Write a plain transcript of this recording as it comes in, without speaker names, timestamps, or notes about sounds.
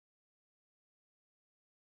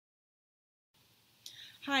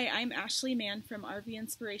Hi, I'm Ashley Mann from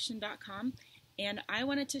RVinspiration.com, and I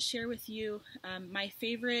wanted to share with you my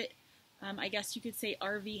favorite, I guess you could say,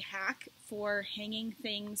 RV hack for hanging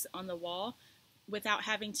things on the wall without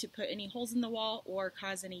having to put any holes in the wall or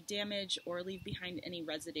cause any damage or leave behind any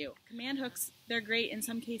residue. Command hooks, they're great in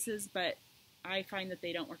some cases, but I find that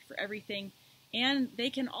they don't work for everything. And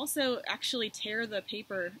they can also actually tear the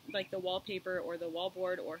paper, like the wallpaper or the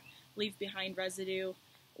wallboard, or leave behind residue,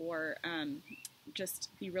 or just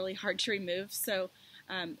be really hard to remove. So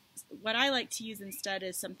what I like to use instead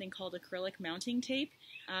is something called acrylic mounting tape.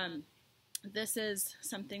 This is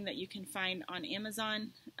something that you can find on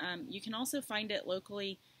Amazon. You can also find it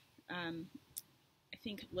locally. I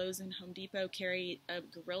think Lowe's and Home Depot carry a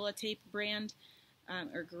Gorilla tape brand,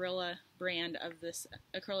 or Gorilla brand of this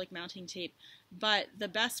acrylic mounting tape, but the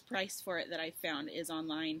best price for it that I've found is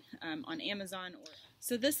online on Amazon.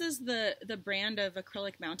 So this is the brand of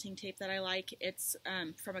acrylic mounting tape that I like. It's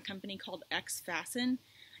from a company called X-Fasten,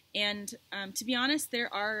 and to be honest,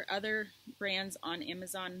 there are other brands on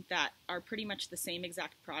Amazon that are pretty much the same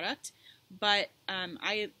exact product, but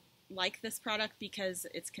I like this product because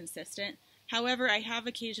it's consistent. However, I have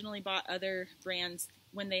occasionally bought other brands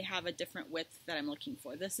when they have a different width that I'm looking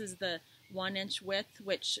for. This is the 1-inch width,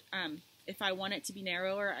 which if I want it to be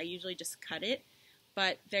narrower, I usually just cut it.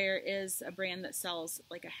 But there is a brand that sells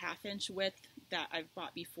like a 1/2-inch width that I've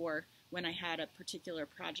bought before when I had a particular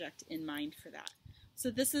project in mind for that. So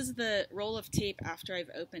this is the roll of tape after I've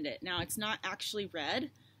opened it. Now it's not actually red,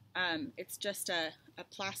 it's just a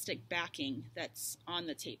plastic backing that's on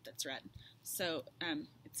the tape that's red. So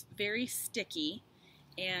it's very sticky,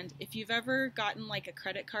 and if you've ever gotten like a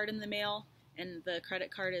credit card in the mail and the credit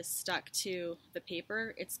card is stuck to the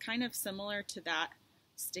paper, it's kind of similar to that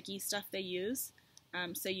sticky stuff they use.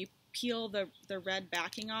 So you peel the red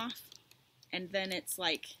backing off, and then it's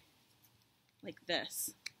like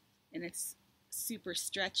this, and it's super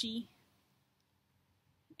stretchy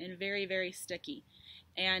and very, very sticky,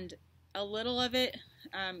 and a little of it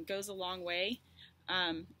goes a long way.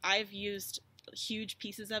 I've used huge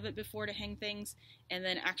pieces of it before to hang things, and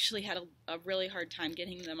then actually had a really hard time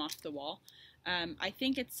getting them off the wall. I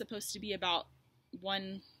think it's supposed to be about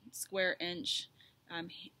 1 square inch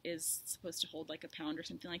is supposed to hold like a pound or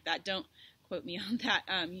something like that. Don't quote me on that.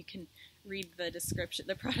 You can read the description,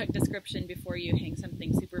 the product description, before you hang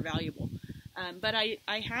something super valuable. But I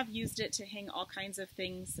have used it to hang all kinds of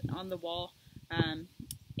things on the wall,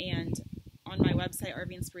 and on my website,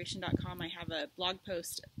 RVinspiration.com, I have a blog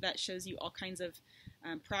post that shows you all kinds of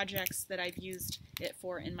projects that I've used it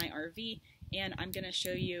for in my RV, and I'm going to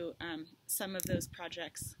show you some of those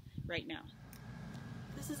projects right now.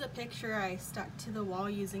 This is a picture I stuck to the wall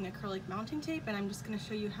using acrylic mounting tape, and I'm just going to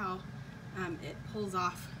show you how it pulls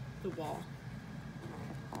off the wall.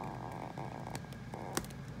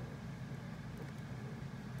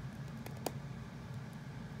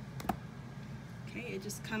 Okay, it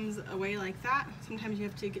just comes away like that. Sometimes you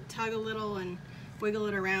have to tug a little and wiggle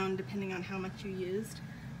it around depending on how much you used.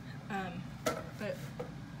 But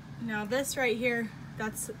now this right here,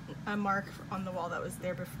 that's a mark on the wall that was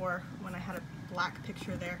there before when I had a black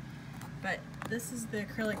picture there. But this is the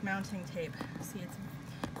acrylic mounting tape. See, it's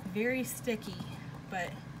very sticky, but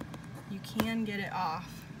you can get it off,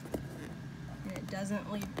 and it doesn't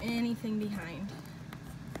leave anything behind.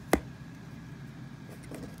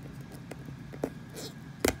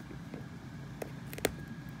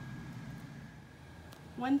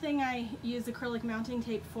 One thing I use acrylic mounting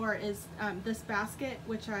tape for is this basket,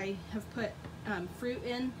 which I have put fruit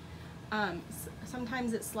in.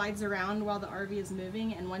 Sometimes it slides around while the RV is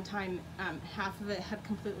moving, and one time half of it had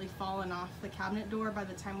completely fallen off the cabinet door by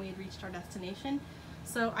the time we had reached our destination.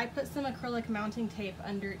 So I put some acrylic mounting tape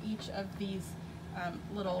under each of these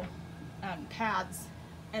little pads,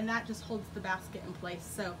 and that just holds the basket in place,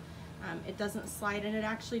 so it doesn't slide, and it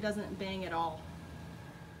actually doesn't bang at all.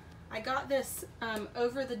 I got this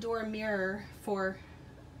over the door mirror for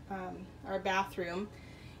our bathroom,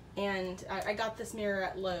 and I got this mirror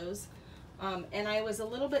at Lowe's, and I was a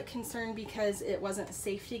little bit concerned because it wasn't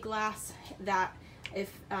safety glass, that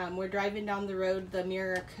if we're driving down the road, the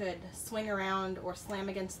mirror could swing around or slam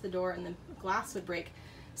against the door and the glass would break.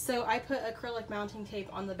 So I put acrylic mounting tape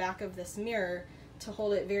on the back of this mirror to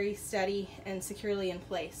hold it very steady and securely in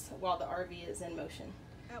place while the RV is in motion.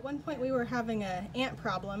 At one point we were having an ant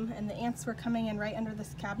problem, and the ants were coming in right under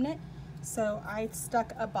this cabinet, so I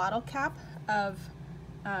stuck a bottle cap of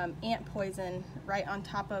ant poison right on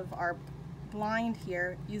top of our blind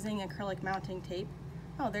here using acrylic mounting tape.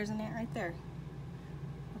 Oh, there's an ant right there.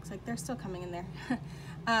 Looks like they're still coming in there.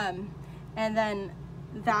 And then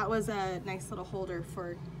that was a nice little holder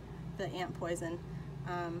for the ant poison.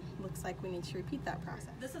 looks like we need to repeat that process.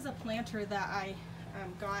 This is a planter that I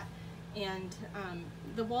got, and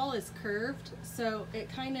the wall is curved, so it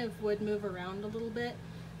kind of would move around a little bit.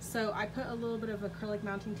 So I put a little bit of acrylic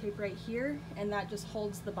mounting tape right here, and that just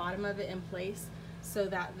holds the bottom of it in place so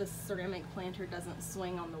that the ceramic planter doesn't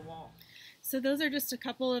swing on the wall. So those are just a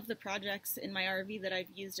couple of the projects in my RV that I've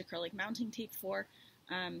used acrylic mounting tape for,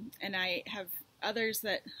 and I have others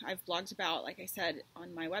that I've blogged about, like I said,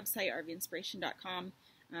 on my website, rvinspiration.com.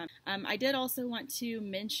 I did also want to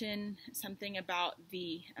mention something about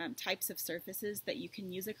the types of surfaces that you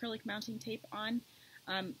can use acrylic mounting tape on.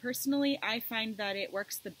 Personally, I find that it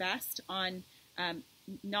works the best on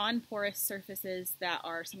non-porous surfaces that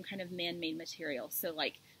are some kind of man-made material, so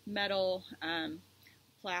like metal,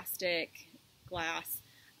 plastic, glass,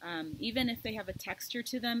 even if they have a texture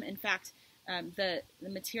to them. In fact, the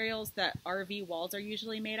materials that RV walls are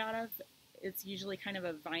usually made out of, it's usually kind of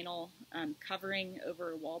a vinyl covering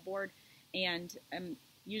over a wallboard, and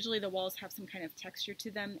usually the walls have some kind of texture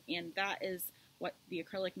to them, and that is what the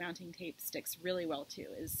acrylic mounting tape sticks really well to,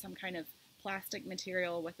 is some kind of plastic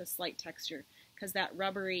material with a slight texture, because that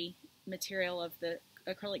rubbery material of the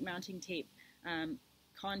acrylic mounting tape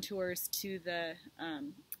contours to the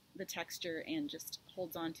texture and just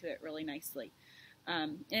holds onto it really nicely.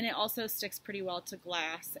 And it also sticks pretty well to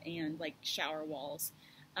glass and like shower walls.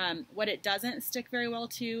 What it doesn't stick very well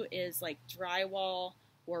to is like drywall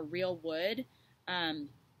or real wood. And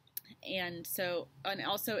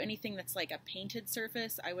also anything that's like a painted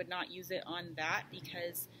surface, I would not use it on that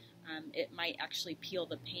because it might actually peel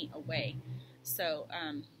the paint away. So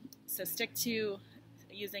stick to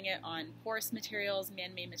using it on porous materials,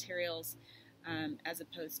 man-made materials, as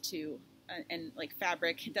opposed to, and like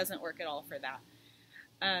fabric, it doesn't work at all for that.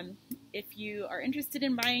 If you are interested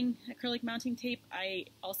in buying acrylic mounting tape, I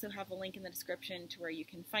also have a link in the description to where you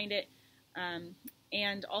can find it.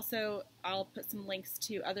 And also I'll put some links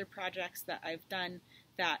to other projects that I've done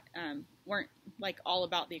that weren't like all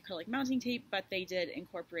about the acrylic mounting tape, but they did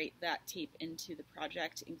incorporate that tape into the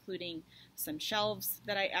project, including some shelves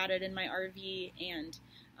that I added in my RV, and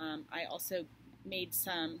I also made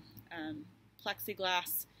some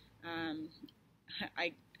plexiglass,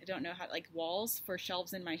 I don't know how, like walls for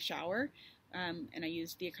shelves in my shower, and I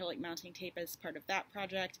used the acrylic mounting tape as part of that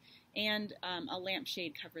project, and a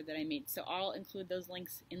lampshade cover that I made. So I'll include those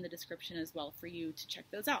links in the description as well for you to check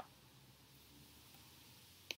those out.